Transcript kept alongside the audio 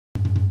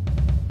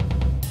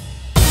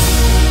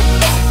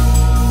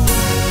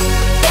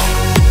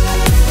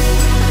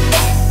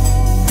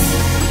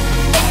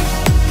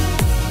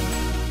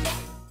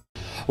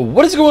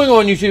What is going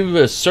on, YouTube?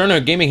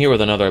 Aserno Gaming here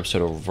with another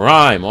episode of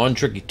Rime on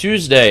Tricky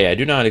Tuesday. I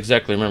do not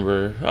exactly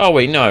remember. Oh,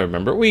 wait, no, I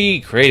remember.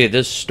 We created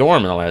this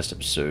storm in the last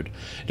episode.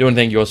 I do want to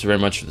thank you also very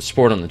much for the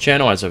support on the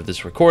channel. As of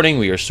this recording,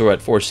 we are still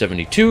at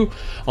 472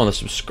 on the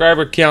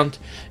subscriber count.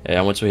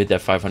 Once we hit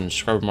that 500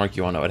 subscriber mark,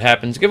 you all know what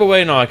happens.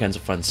 Giveaway and all that kinds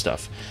of fun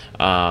stuff.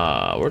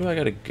 Where do I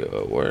gotta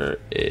go? Where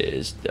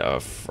is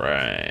the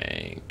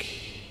Frank?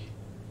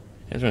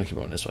 I'm just gonna keep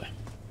going this way.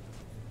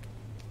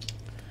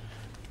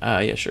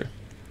 Yeah, sure.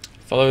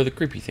 Follow the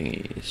creepy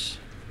thingies.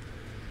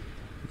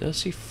 Do I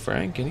see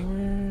Frank anywhere?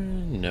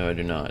 No, I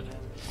do not.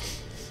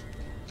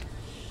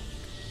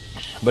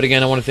 But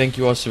again, I want to thank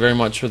you all so very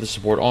much for the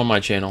support on my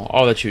channel,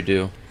 all that you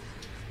do.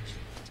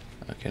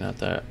 Okay, not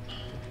that.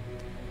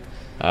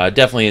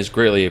 Definitely is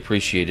greatly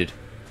appreciated.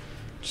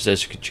 Just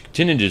as you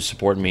continue to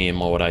support me and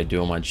what I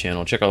do on my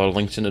channel. Check out all the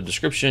links in the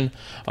description.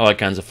 All that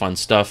kinds of fun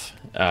stuff.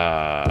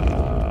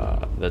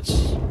 That's...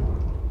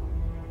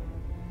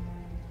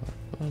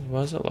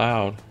 Why is it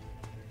loud?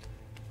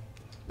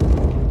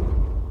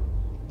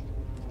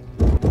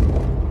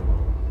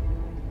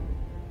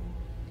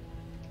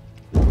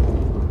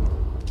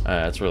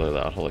 That's really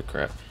loud. Holy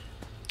crap.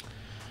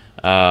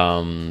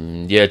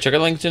 Yeah, check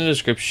out links in the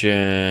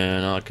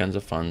description. All kinds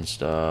of fun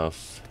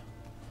stuff.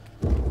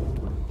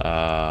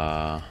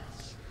 I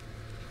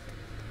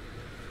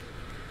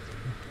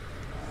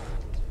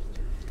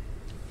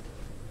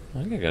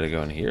think I gotta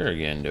go in here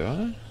again, do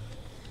I?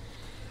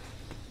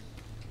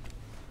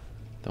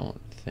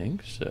 Don't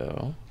think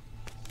so.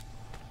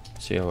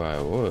 See how I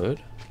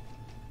would.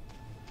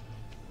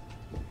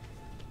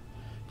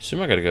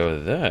 Assume I gotta go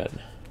with that.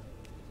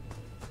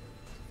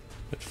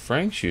 But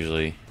Frank's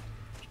usually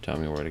tell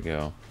me where to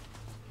go.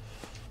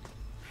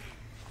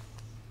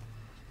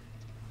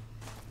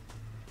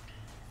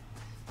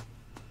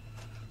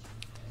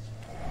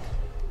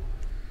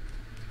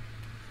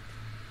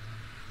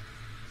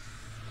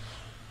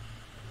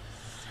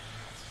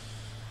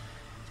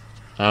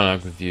 I don't know,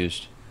 I'm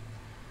confused.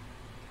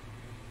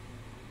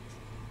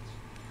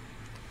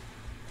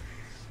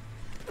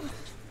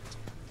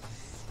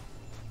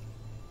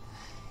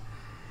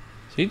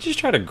 Did he just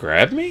try to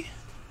grab me?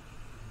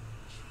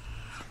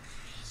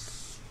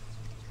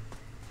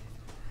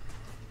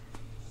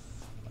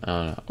 I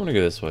don't know. I'm gonna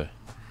go this way.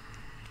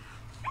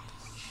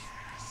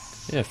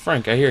 Yeah,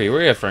 Frank, I hear you.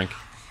 Where are you at, Frank?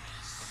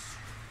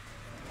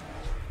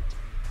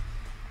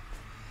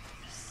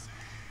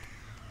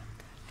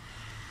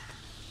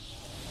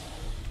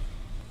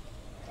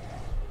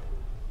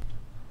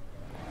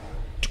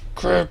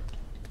 Crap.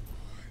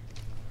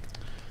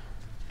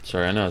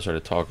 Sorry, I know I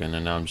started talking,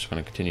 and now I'm just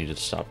gonna continue to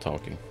stop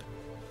talking.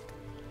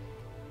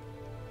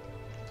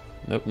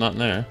 Nope, not in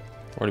there.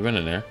 Already been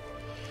in there.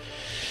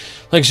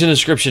 Links in the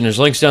description. There's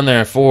links down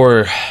there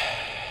for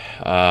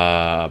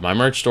my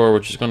merch store,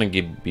 which is going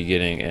to be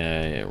getting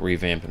a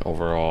revamp and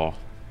overall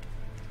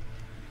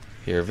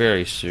here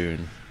very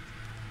soon.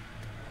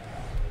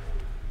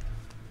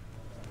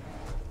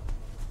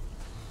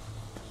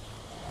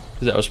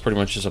 Because that was pretty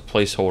much just a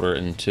placeholder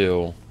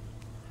until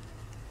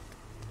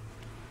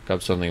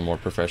got something more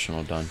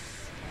professional done.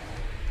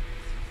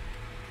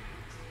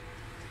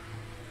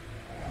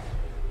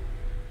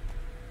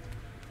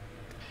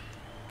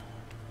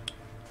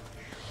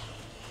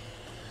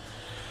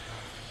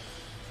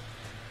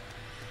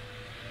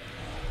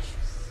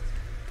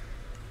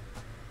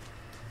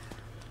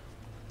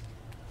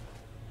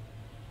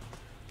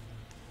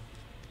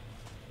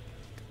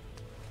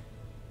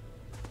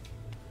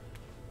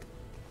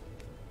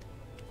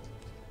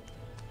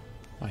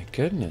 My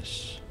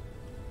goodness.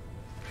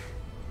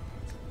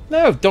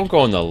 No, don't go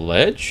on the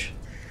ledge.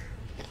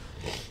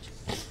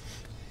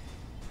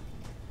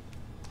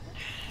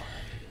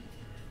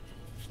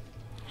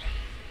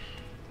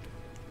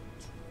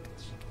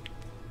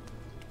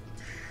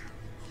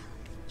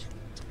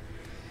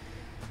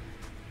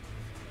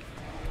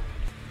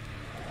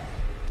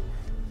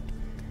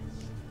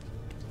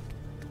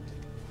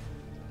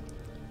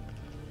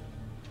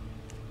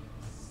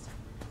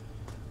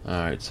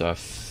 Alright, so I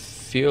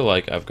feel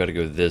like I've got to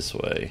go this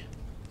way.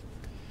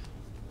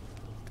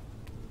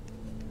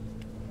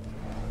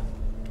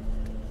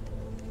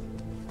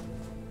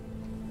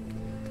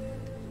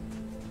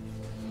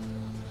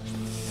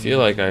 Feel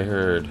like I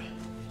heard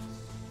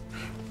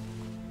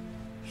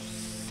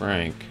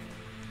Frank.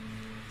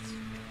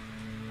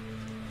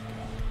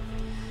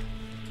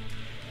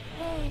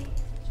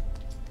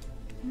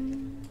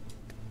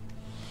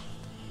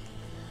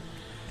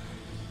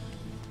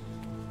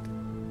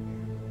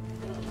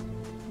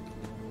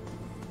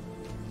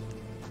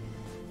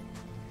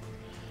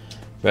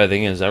 Bad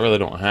thing is, I really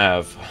don't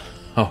have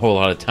a whole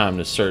lot of time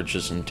to search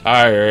this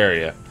entire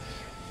area.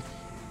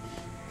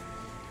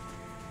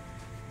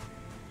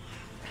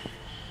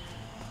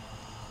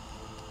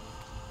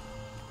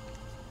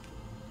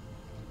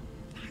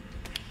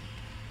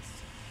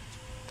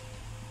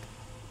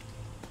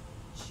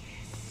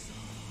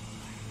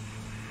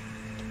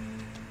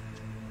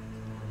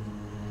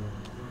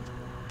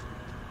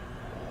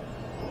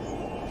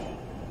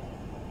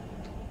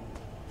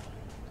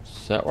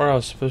 Is that where I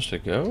was supposed to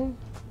go?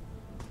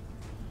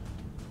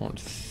 I don't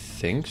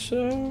think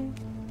so.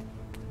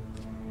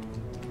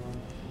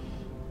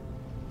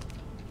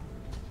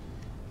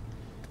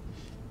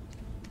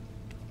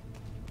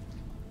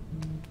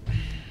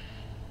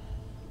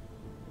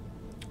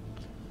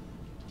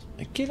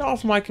 Get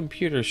off my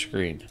computer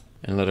screen.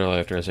 And literally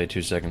after I say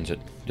 2 seconds, it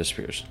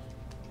disappears.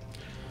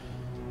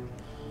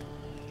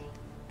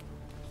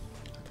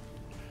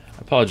 I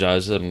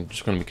apologize. I'm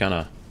just going to be kind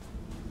of...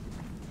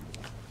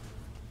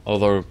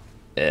 Although...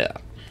 Yeah.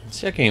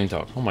 See, I can't even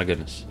talk. Oh my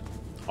goodness.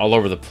 All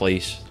over the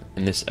place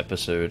in this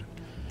episode.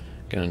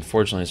 And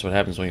unfortunately, that's what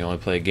happens when you only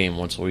play a game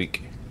once a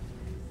week.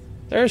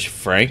 There's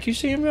Frank. You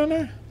see him down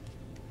there?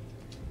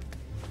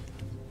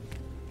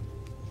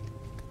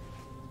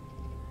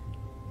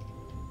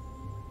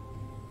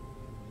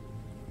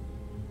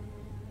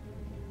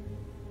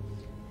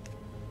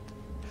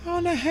 How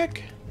in the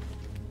heck?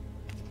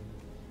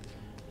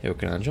 Yo,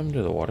 can I jump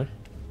into the water?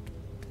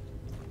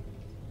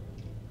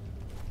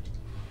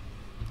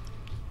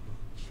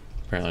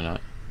 Apparently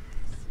not.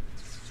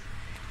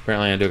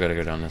 Apparently I do gotta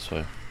go down this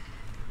way.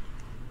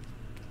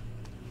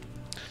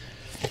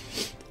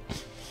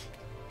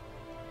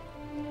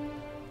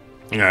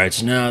 Alright,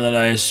 so now that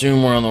I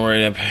assume we're on the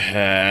right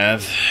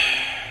path...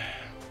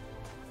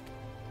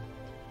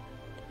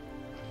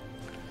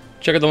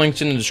 Check out the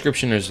links in the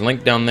description. There's a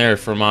link down there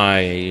for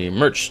my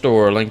merch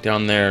store, a link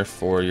down there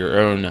for your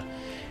own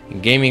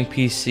gaming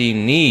PC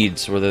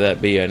needs, whether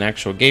that be an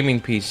actual gaming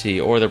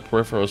PC or the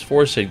peripherals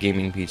for said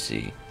gaming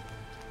PC.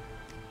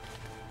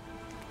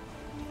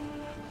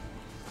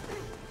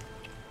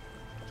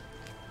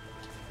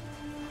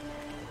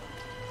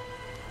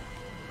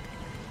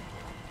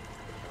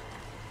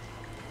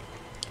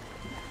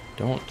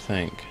 Don't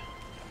think.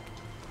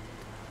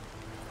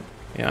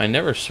 Yeah, I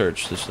never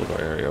searched this little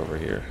area over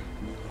here.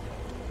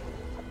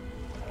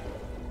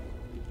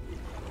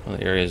 One of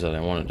the areas that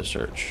I wanted to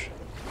search.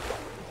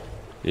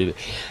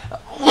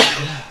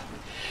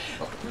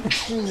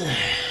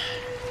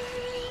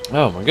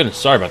 Oh my goodness,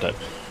 sorry about that.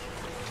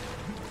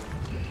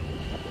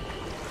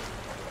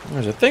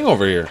 There's a thing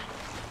over here.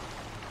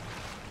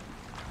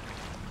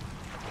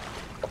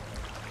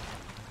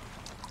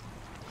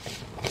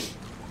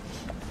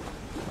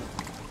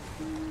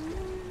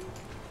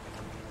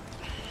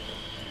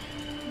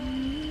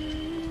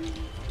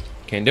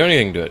 Can't do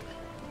anything to it.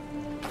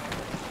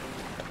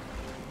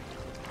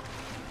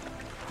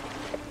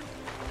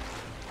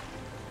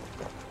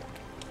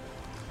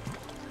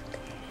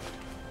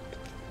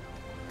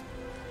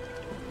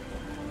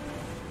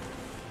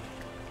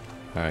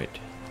 Alright.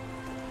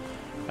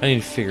 I need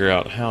to figure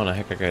out how in the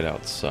heck I get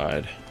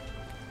outside.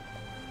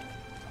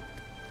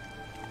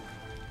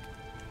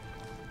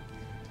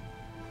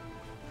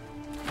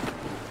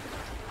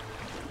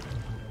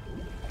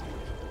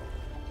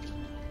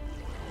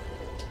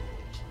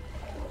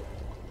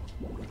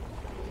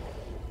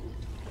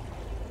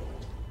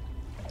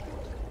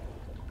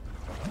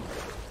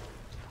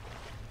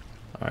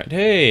 Alright,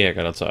 hey, I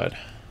got outside.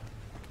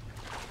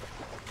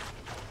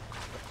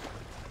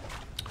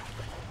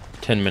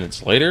 10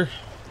 minutes later.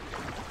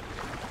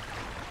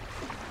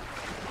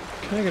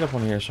 Can I get up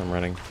on here so I'm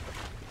running?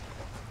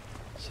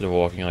 Instead of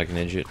walking like an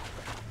idiot.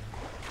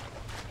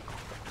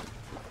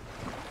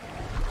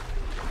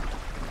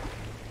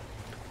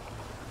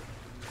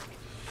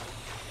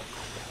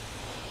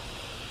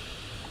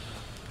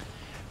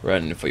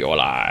 Run for your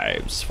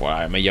lives, for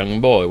I'm a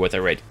young boy with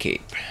a red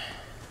cape.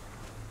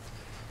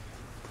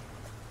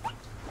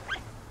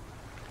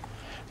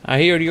 I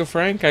hear you,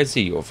 Frank. I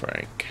see you,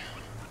 Frank.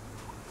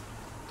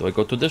 Do I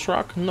go to this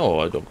rock? No,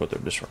 I don't go to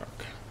this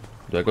rock.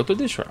 Do I go to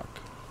this rock?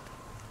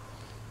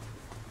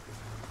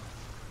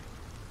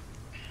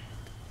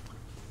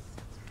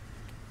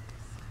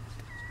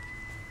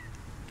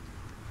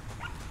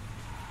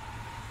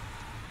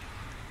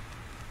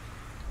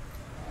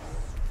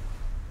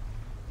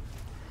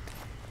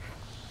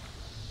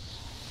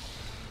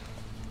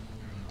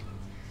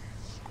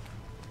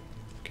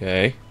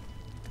 Okay.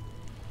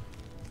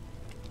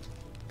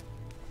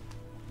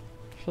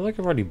 I feel like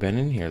I've already been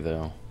in here,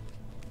 though.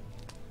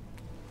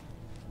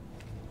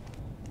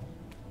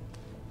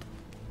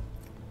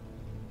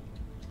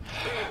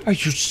 Are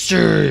you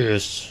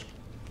serious?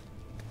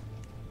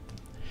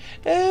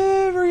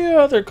 Every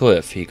other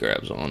cliff he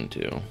grabs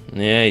onto.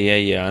 Yeah,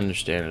 I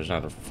understand there's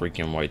not a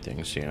freaking white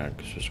thing, so I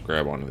can just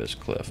grab onto this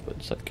cliff, but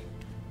it's like,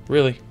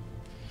 really?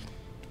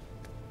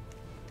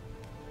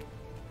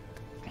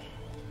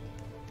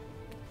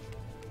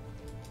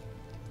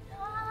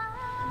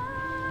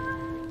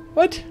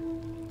 What?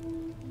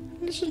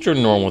 This is your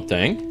normal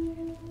thing.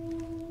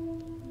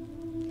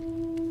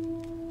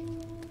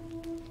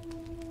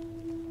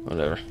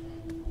 Whatever.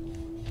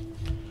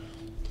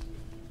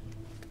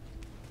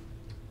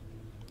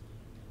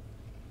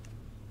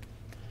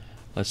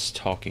 Let's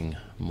talking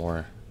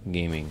more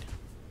gaming.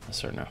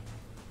 Aserno.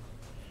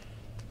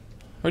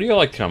 Or do you all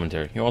like the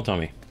commentary? You all tell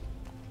me.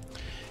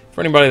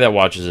 For anybody that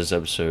watches this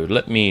episode,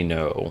 let me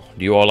know.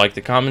 Do you all like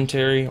the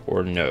commentary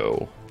or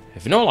no?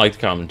 If you don't like the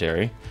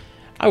commentary,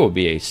 I will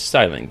be a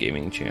silent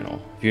gaming channel.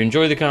 If you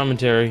enjoy the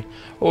commentary,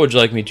 what would you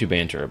like me to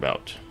banter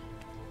about?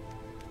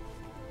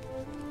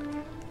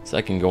 So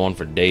I can go on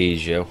for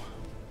days, yo.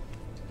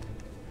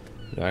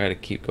 Do I gotta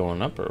keep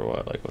going up or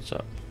what? Like, what's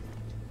up?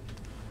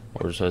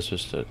 Or was I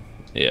supposed to...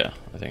 Yeah,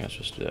 I think I'm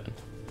supposed to do that.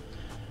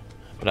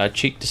 But I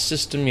cheat the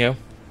system, yo. I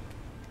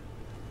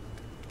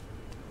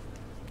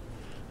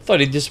thought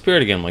he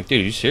disappeared again. I'm like,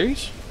 dude, are you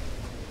serious?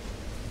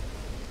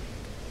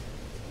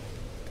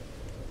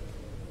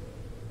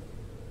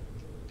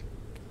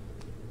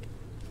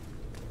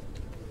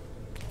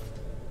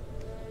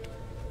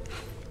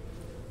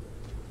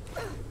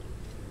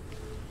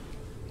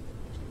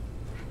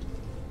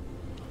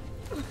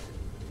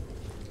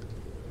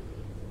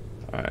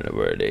 Alright,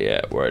 where are they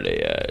at? Where are they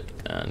at?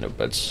 Nope,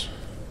 that's...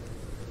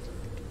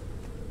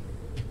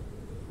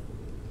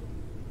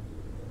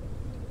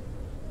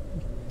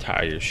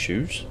 Tie your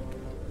shoes.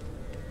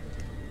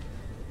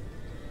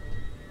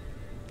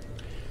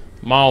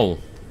 Mo.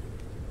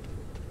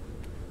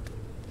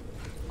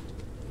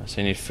 I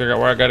say I need to figure out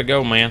where I gotta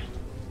go, man.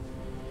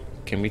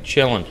 Can be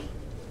chilling.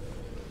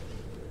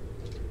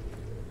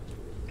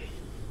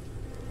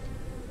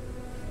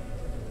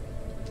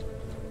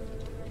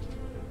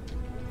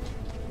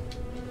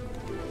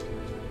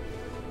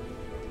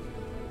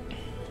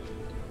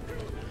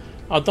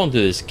 Oh, don't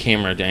do this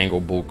camera angle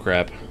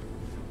bullcrap.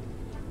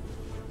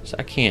 So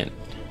I can't.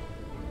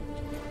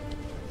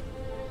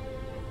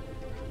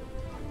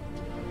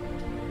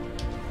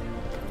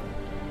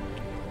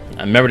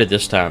 I remembered it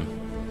this time.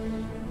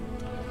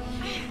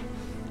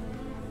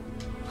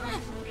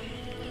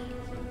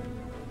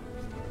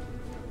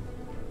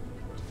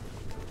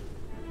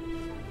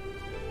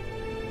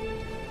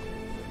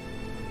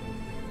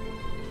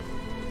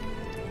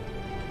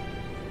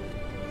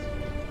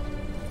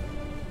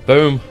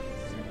 Boom.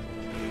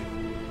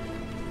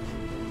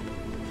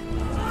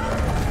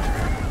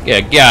 Yeah,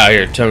 get out of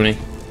here, Tony.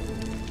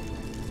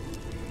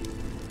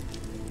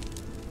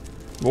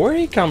 Where did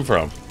he come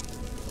from?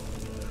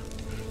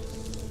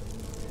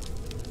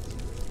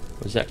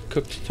 Was that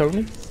cooked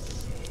Tony?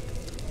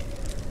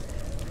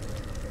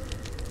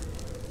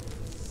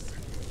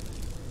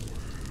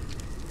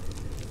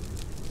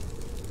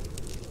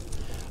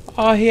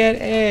 Oh, he had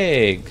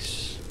eggs.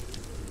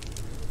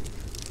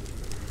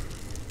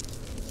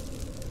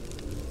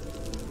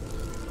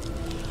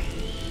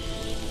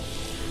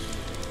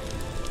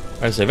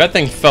 I say, if that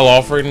thing fell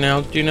off right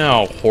now, do you know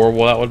how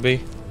horrible that would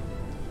be?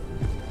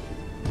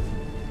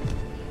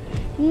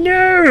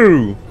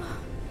 No!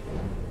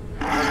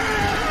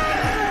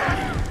 I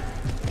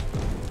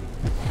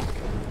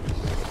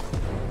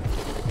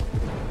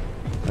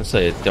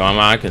say, am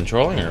I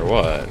controlling or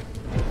what?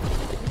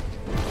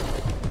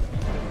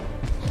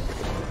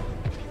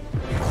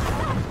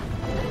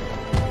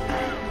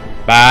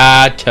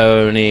 Bye,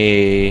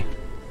 Tony.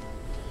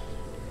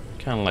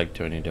 Kind of like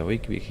Tony, though. We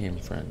became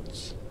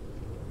friends.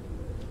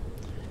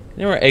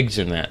 There were eggs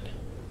in that.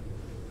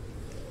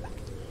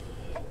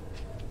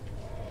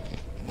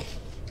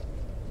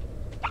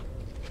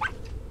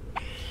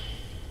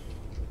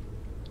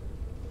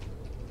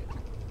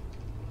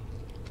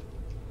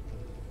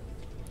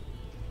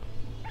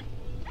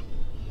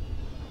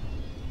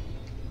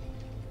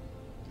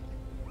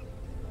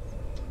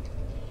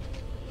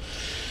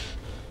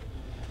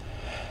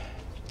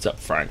 What's up,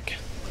 Frank?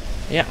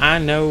 Yeah, I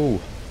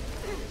know.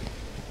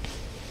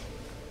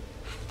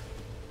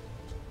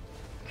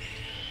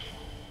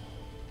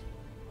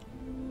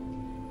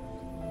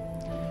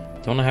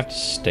 Don't I have to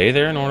stay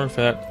there in order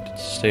for that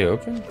to stay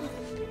open?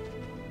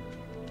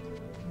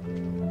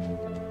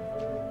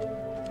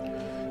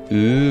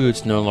 Ooh,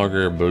 it's no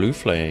longer blue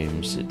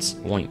flames, it's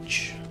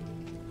orange.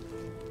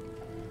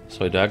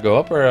 So do I go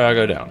up or do I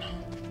go down?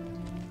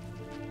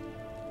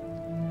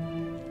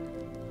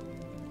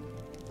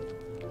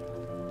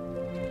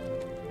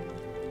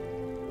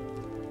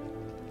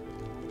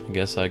 I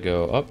guess I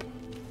go up.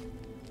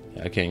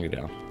 Yeah, I can't go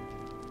down.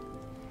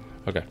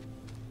 Okay.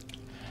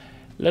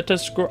 Let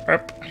us go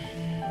up.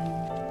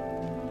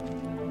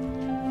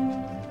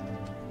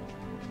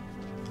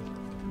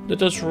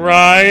 Let us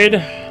ride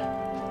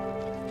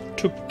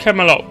to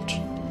Camelot.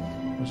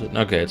 Was it?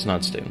 Okay, it's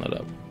not staying lit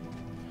up.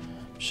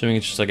 Assuming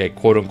it's just like a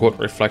quote-unquote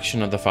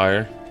reflection of the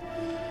fire.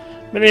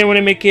 But then when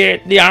they make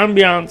it, the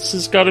ambiance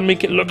has got to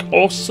make it look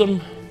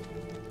awesome.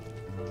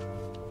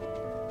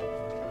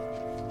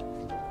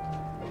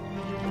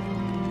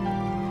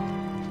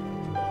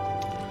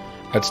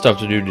 Got stuff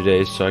to do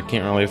today, so I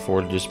can't really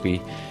afford to just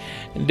be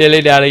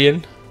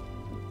dilly-dallying.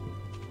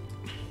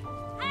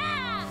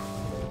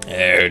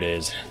 There it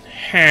is.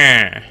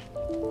 Shut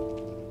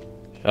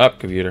up,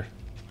 computer.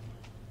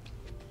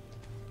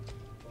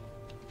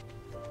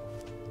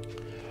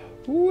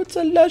 Ooh, it's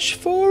a lush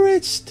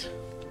forest.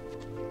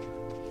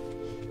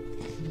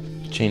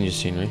 Change of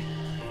scenery.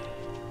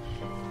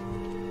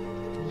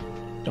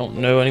 Don't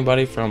know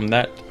anybody from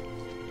that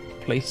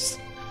place.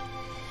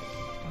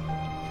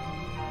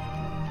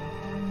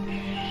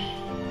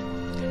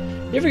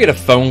 You ever get a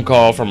phone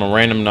call from a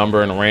random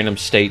number in a random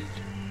state?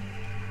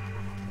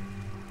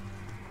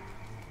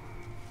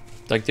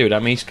 Like, dude,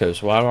 I'm East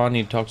Coast. Why do I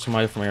need to talk to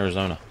somebody from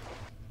Arizona?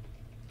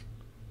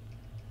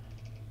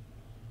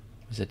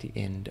 Is at the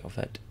end of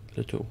that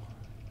little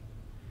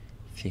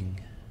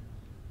thing.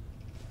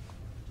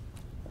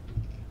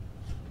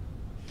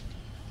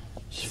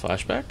 Just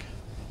flashback.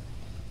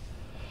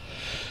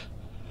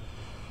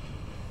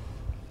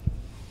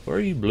 Where are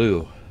you,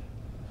 blue?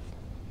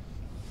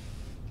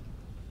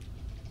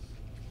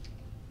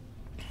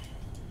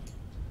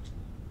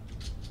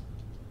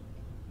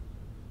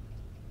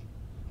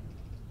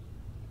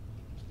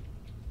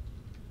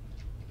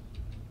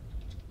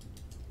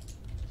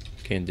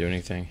 Can't do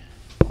anything.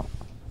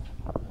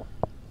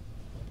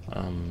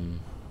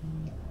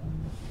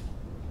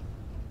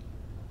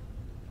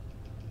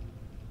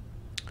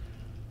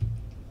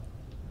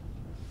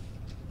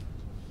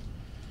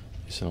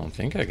 Guess I don't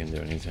think I can do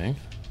anything.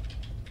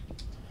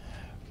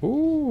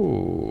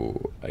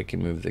 Ooh, I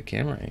can move the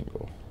camera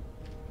angle.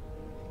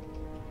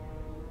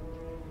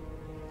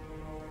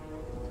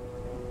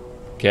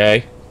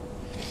 Okay.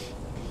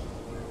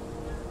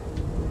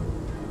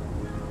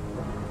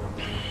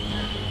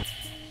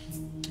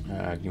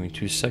 Give me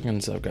 2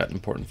 seconds. I've got an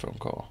important phone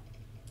call.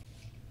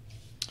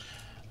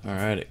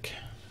 Alright.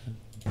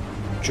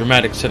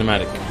 Dramatic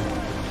cinematic.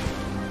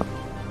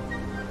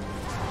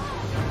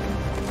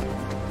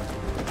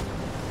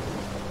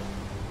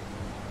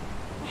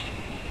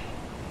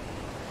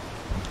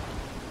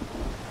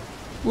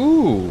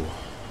 Ooh.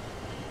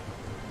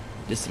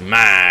 This is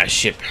my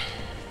ship.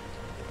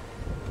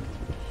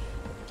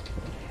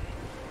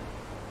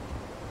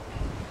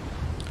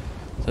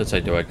 So it's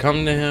like, do I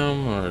come to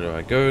him, or do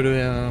I go to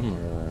him,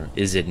 or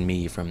is it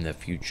me from the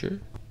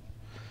future?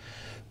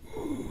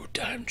 Ooh,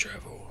 time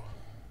travel.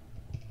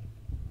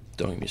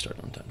 Don't get me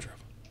started on time travel.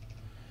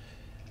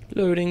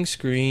 Loading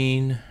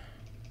screen.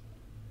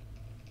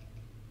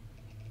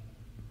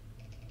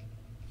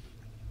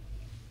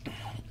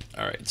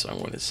 Alright, so I'm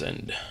going to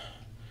send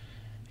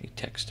a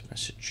text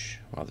message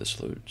while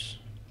this loads.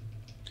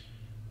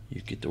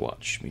 You get to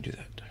watch me do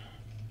that.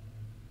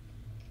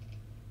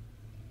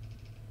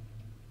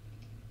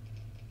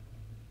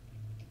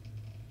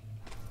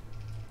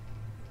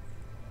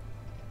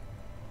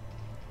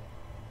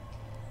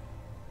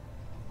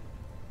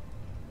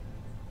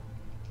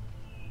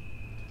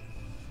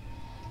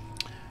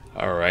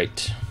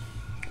 Alright.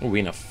 Are we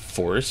in a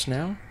forest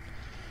now?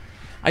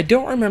 I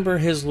don't remember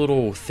his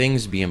little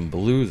things being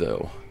blue,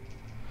 though.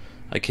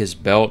 Like his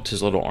belt,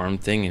 his little arm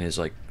thing, and his,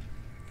 like,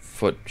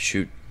 foot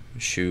shoe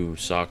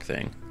sock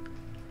thing.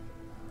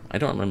 I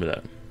don't remember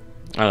that.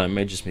 I don't know, it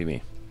may just be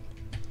me.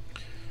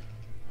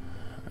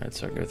 Alright,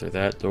 so I go through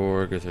that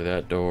door, go through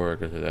that door,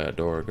 go through that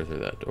door, go through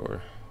that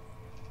door.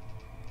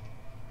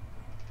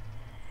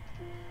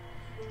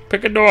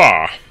 Pick a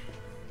door!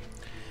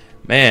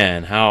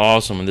 Man, how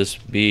awesome would this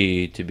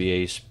be to be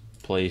a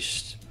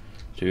place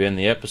to end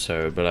the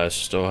episode, but I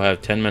still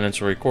have 10 minutes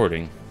of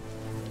recording.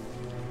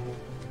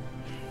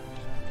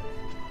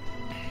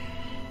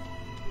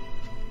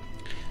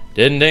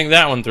 Didn't think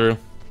that one through.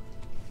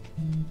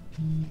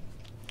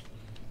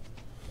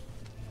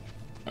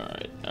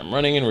 Alright, I'm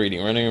running and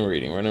reading, running and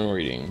reading, running and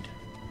reading.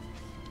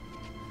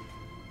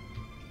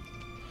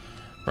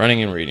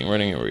 Running and reading,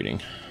 running and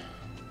reading.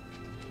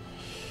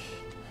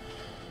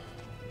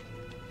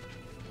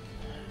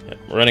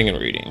 Running and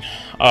reading.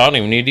 Oh, I don't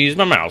even need to use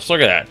my mouse.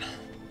 Look at that.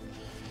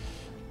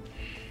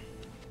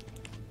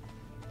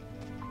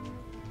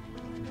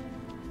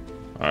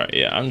 Alright,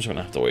 yeah, I'm just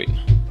gonna have to wait.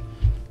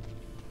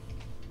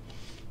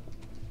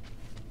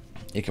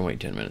 It can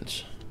wait 10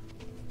 minutes.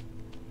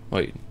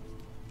 Wait. Are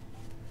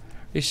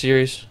you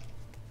serious?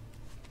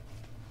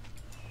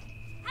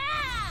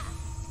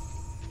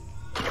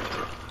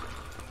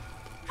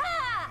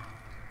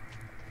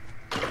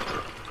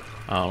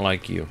 I don't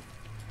like you.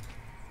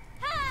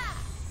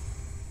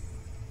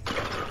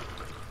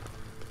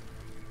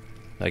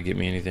 Did that get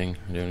me anything?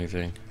 Do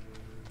anything?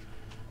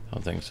 I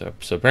don't think so.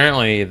 So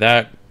apparently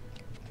that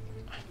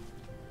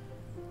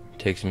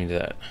takes me to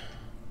that.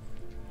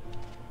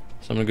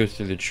 So I'm gonna go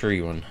through the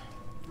tree one.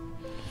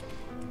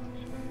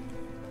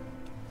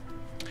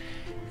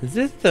 Is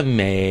this the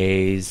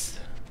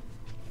maze?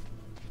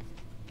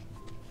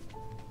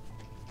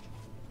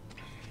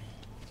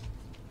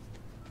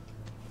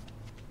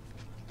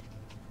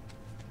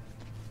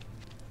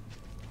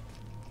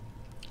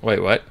 Wait,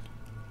 what?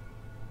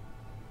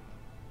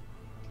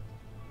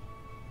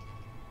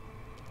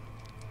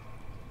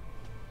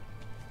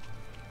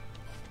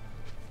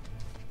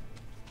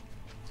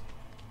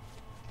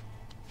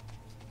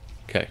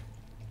 Okay.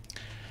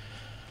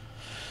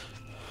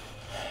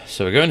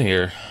 So we go in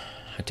here.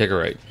 I take a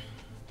right.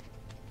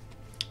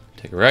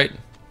 Take a right.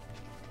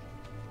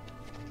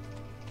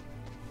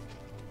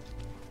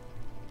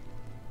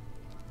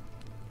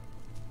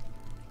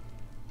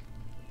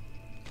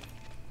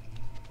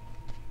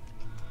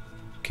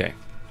 Okay.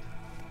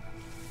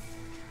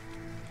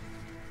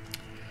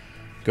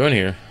 Go in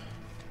here.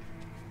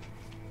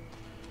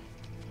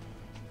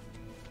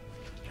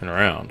 Turn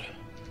around.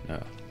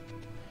 No.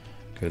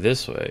 Go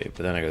this way,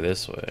 but then I go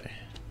this way.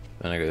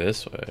 Then I go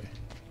this way.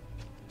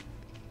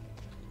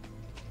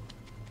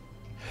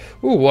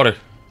 Ooh, water.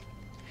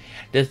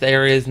 This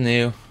area is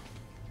new.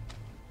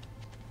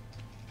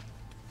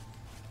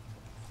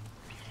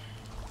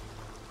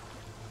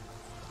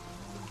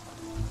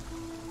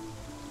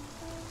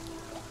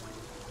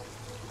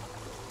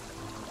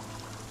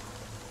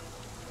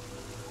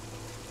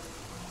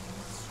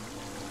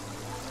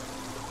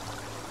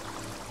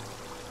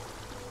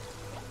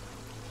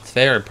 It's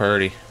very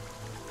pretty.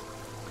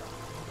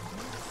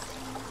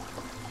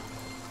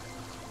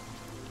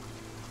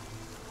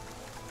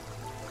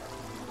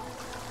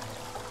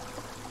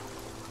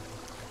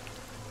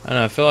 I don't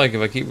know, I feel like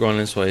if I keep going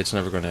this way, it's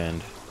never going to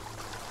end.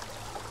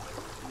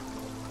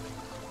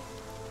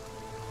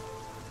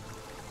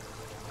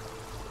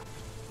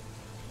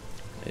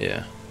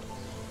 Yeah.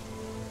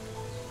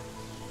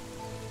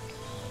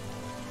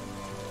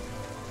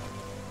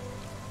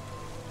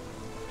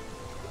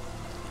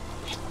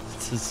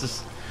 It's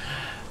just,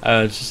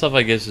 it's just stuff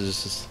like this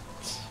is just,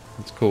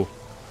 it's cool.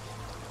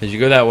 As you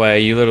go that way,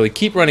 you literally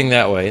keep running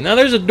that way. Now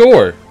there's a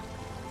door.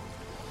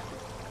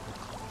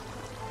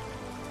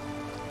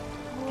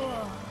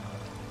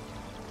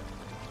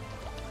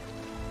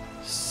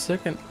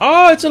 Second.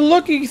 Oh, it's a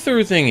looking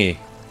through thingy.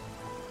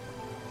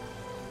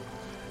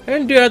 I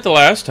didn't do that the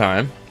last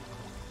time.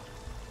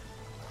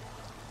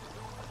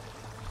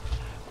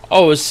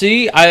 Oh,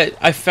 see,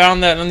 I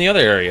found that in the other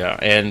area,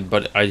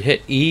 but I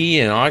hit E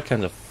and all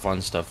kinds of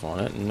fun stuff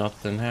on it, and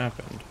nothing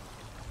happened.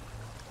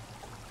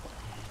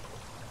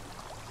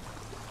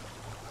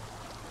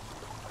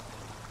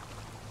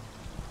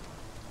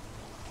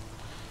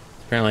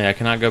 Apparently, I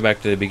cannot go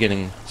back to the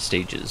beginning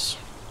stages.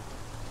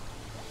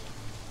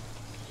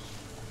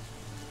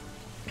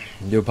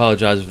 I do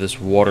apologize if this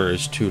water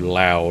is too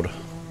loud.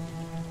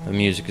 The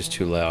music is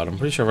too loud. I'm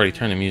pretty sure I've already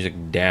turned the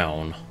music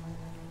down.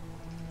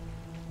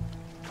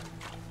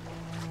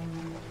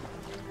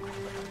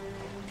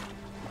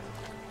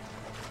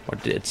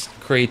 But it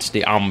creates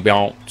the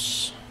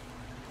ambiance.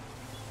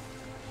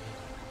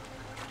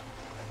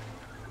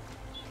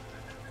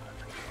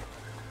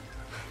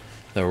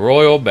 The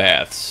Royal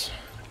Baths.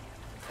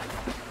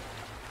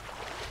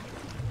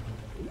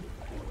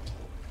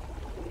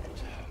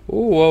 Ooh,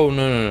 whoa,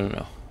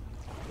 no.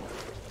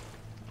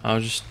 I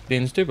was just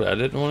being stupid. I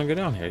didn't want to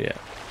go down here yet.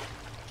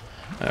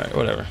 Alright,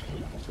 whatever.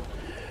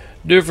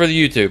 Do it for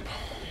the YouTube.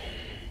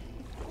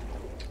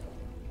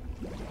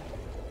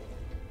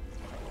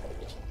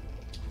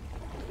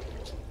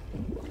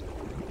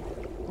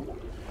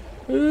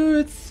 Ooh,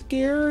 it's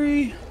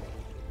scary.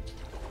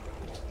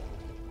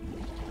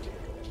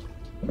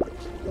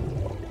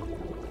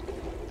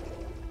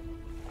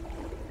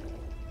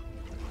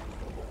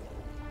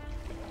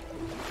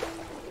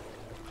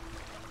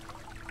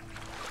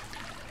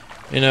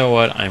 You know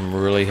what I'm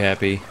really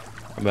happy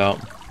about?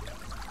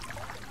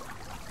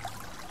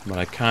 But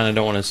I kind of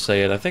don't want to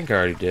say it. I think I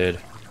already did.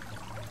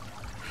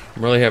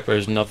 I'm really happy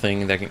there's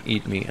nothing that can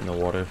eat me in the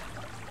water.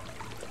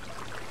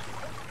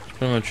 It's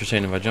pretty much you're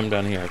saying if I jump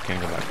down here, I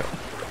can't go back up.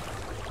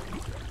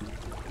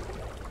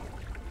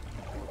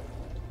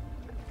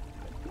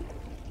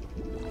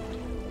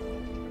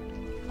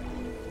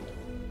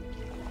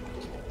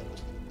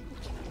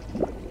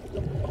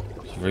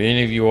 So for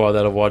any of you all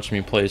that have watched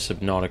me play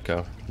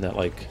Subnautica, that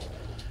like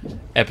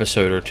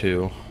episode or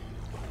two,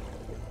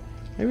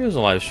 maybe it was a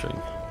live stream.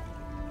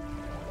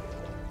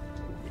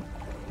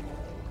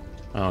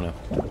 I don't know.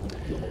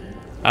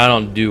 I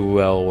don't do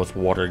well with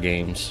water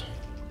games.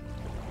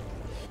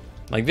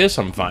 Like this,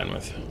 I'm fine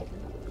with.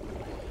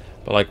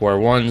 But like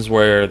ones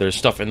where there's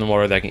stuff in the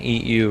water that can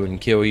eat you and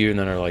kill you, and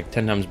then are like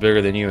 10 times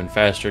bigger than you and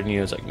faster than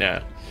you, it's like, nah.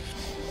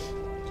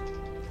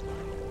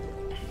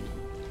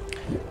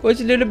 What's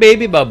a little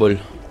baby bubble?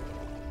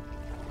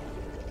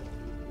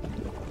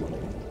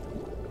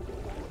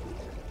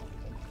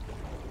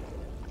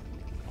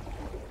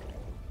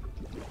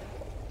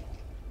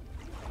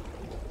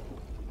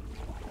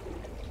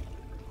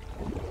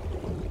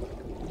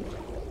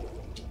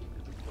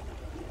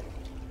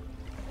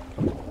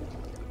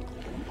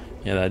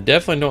 Yeah, I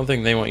definitely don't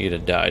think they want you to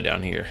die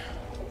down here.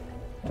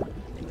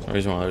 The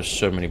reason why there's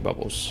so many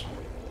bubbles.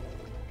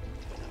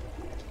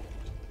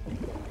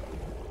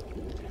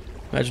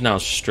 Imagine how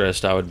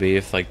stressed I would be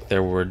if like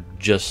there were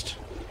just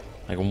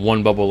like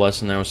one bubble less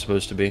than there was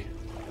supposed to be.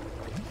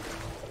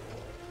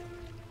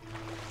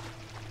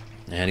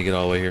 I had to get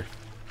all the way here.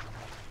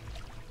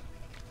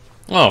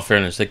 Oh,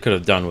 fairness, they could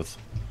have done with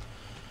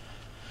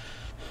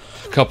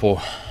a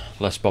couple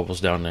less bubbles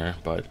down there,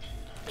 but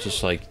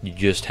just like you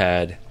just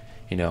had,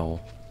 you know,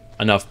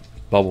 enough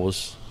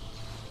bubbles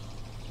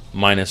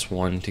minus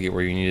one to get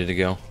where you needed to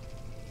go.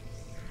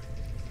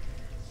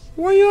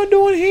 What are y'all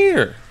doing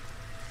here?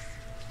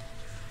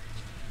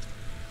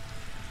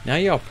 Now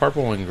y'all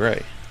purple and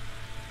gray.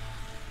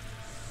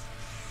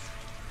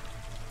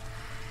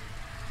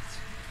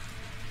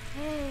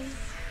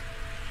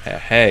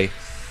 Hey.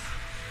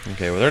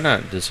 Okay, well they're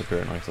not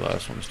disappearing like the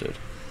last ones did.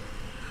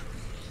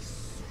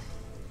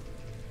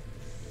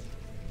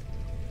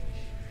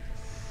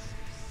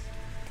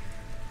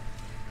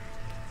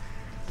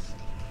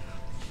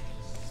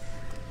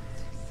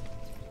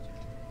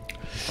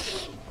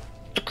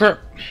 crap.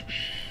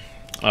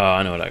 Oh,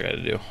 I know what I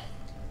gotta do.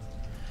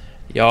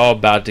 Y'all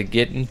about to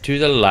get into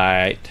the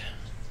light.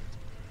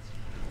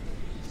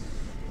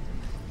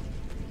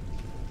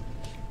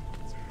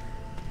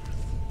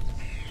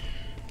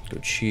 Go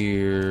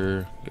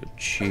cheer. Go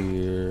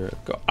cheer.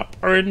 Go up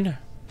and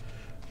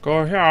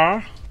go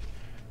here.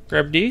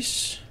 Grab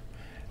these.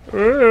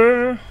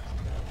 Yep.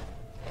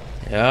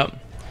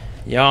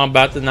 Y'all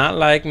about to not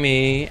like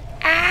me.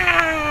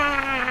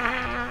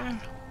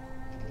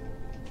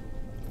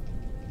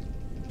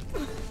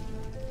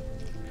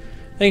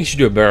 I think you should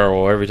do a barrel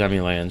roll every time he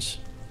lands.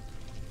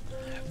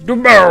 The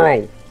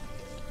barrel!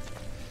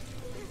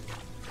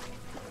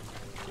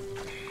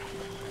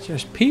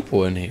 There's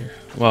people in here.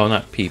 Well,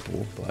 not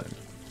people, but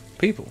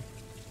people.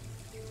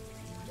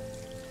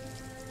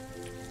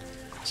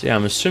 So yeah,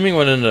 I'm assuming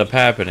what ended up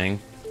happening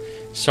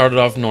started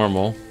off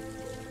normal,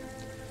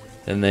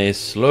 then they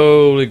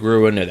slowly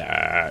grew into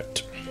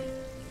that.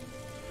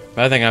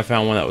 But I think I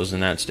found one that was in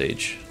that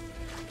stage.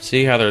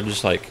 See how they're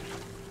just like,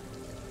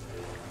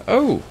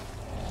 oh.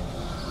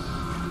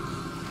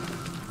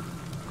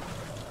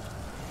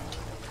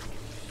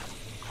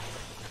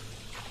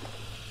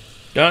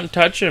 Don't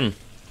touch him.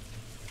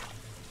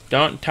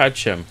 Don't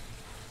touch him.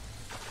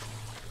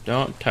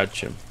 Don't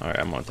touch him. Alright,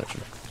 I'm gonna touch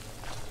him.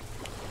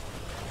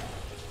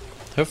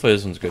 Hopefully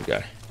this one's a good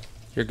guy.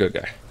 You're a good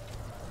guy.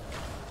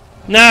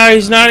 No,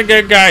 he's not a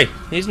good guy.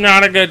 He's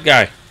not a good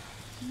guy.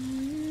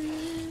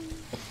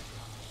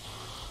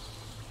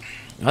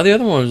 Oh, the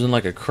other one was in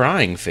like a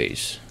crying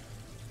face.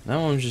 That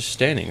one was just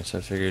standing, so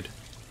I figured.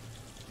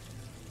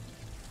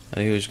 I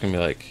think he was gonna be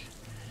like,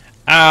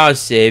 I'll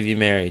save you,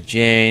 Mary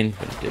Jane.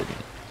 But he didn't.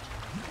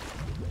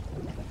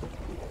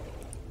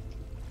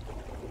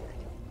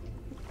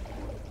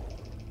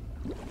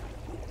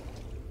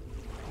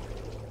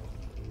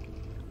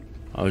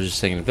 I was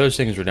just thinking, if those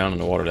things were down in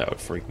the water, that would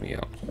freak me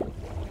out.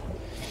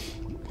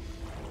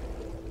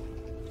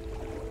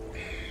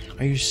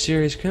 Are you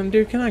serious?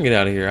 Dude, can I get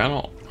out of here? I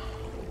don't...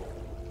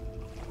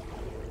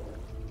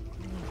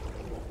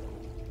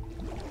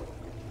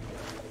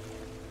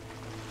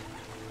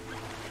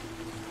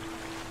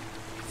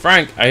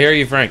 Frank! I hear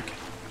you, Frank.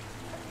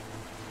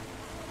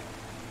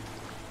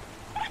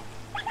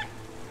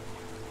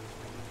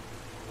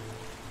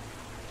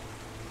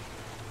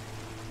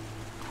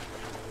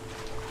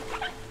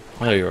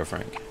 Oh, there you are,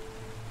 Frank.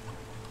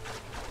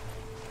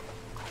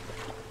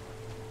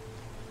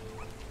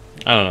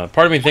 I don't know.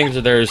 Part of me thinks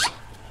that there's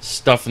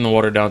stuff in the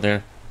water down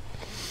there.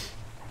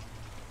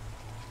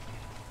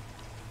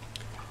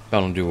 I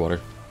don't do water.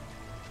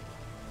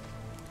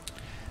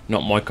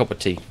 Not my cup of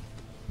tea.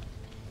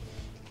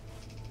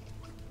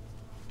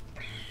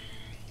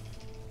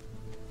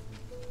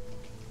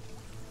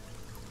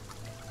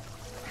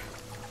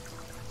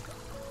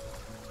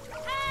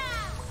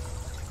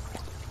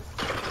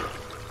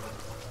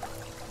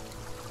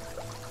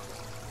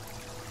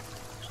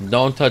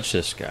 Don't touch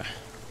this guy.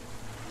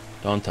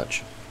 Don't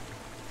touch him.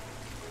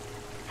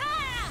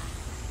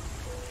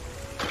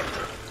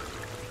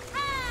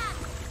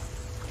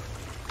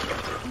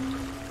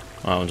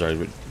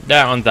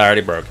 That one's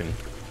already broken.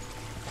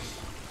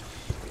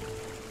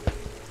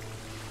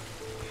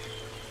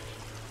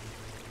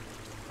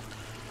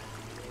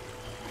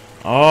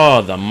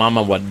 Oh, the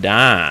mama was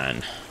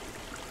dying.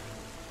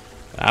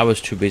 I was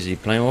too busy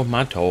playing with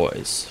my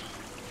toys.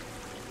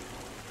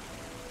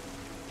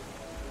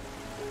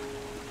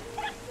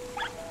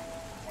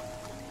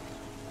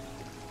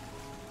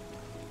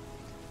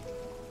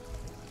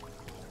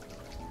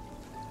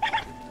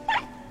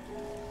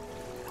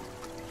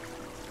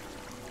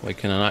 Wait,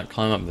 can I not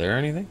climb up there or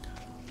anything?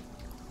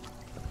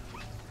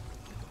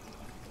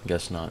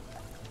 Guess not.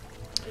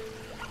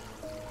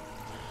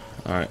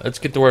 Alright, let's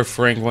get to where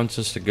Frank wants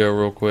us to go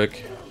real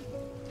quick.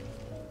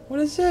 What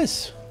is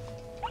this?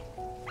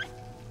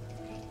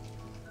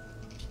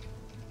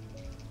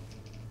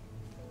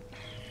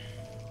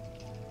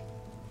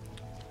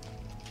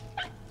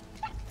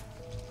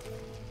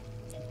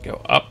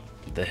 Go up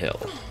the hill.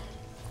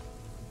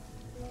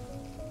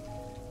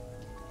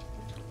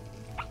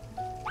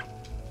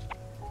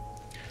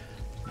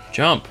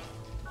 Jump.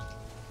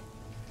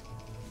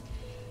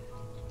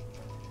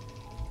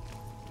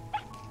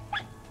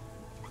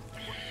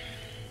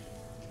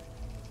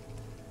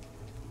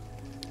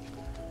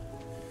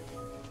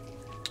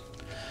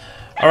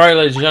 Alright,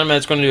 ladies and gentlemen,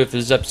 that's going to do it for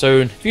this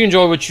episode. If you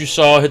enjoyed what you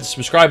saw, hit the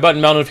subscribe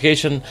button, bell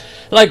notification,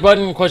 like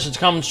button, questions,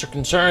 comments, or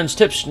concerns,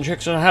 tips, and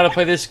tricks on how to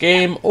play this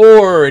game,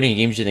 or any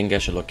games you think I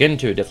should look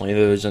into. Definitely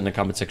those in the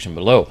comment section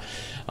below.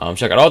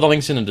 Check out all the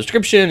links in the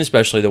description,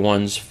 especially the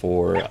ones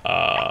for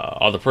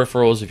all the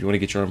peripherals, if you want to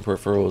get your own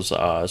peripherals,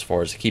 as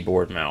far as the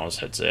keyboard, mouse,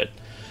 headset,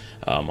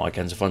 all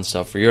kinds of fun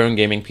stuff for your own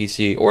gaming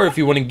PC. Or if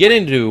you want to get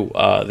into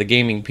the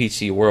gaming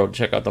PC world,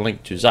 check out the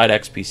link to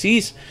Zydex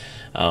PCs.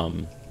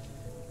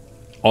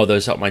 All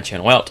those help my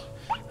channel out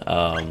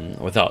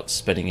without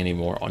spending any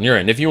more on your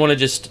end. If you want to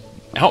just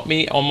help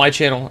me on my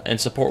channel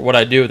and support what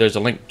I do, there's a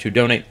link to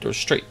donate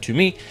straight to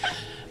me.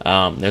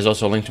 There's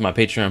also a link to my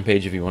Patreon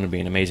page if you want to be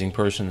an amazing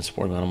person and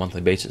support me on a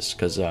monthly basis,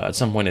 because at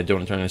some point I do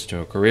want to turn this into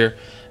a career.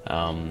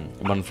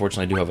 But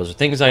unfortunately I do have other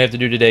things I have to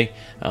do today,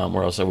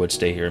 or else I would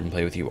stay here and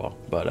play with you all.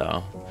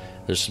 But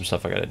there's some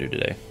stuff I gotta do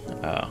today,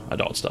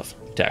 adult stuff,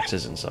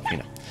 taxes and stuff, you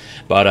know.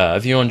 But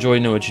if you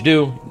enjoyed, know what you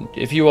do.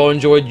 If you all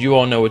enjoyed, you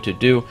all know what to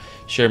do.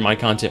 Share my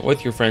content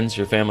with your friends,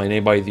 your family, and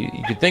anybody that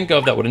you could think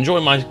of that would enjoy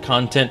my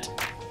content.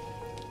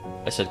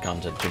 I said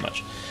content too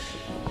much.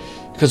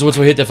 Because once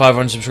we hit the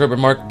 500 subscriber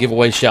mark,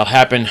 giveaway shall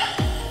happen.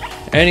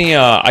 Any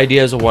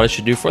ideas of what I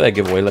should do for that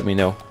giveaway, let me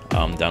know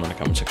down in the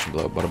comment section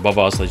below. But above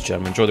all, ladies and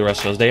gentlemen, enjoy the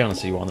rest of this day, and I'll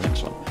see you on the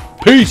next one.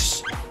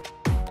 Peace!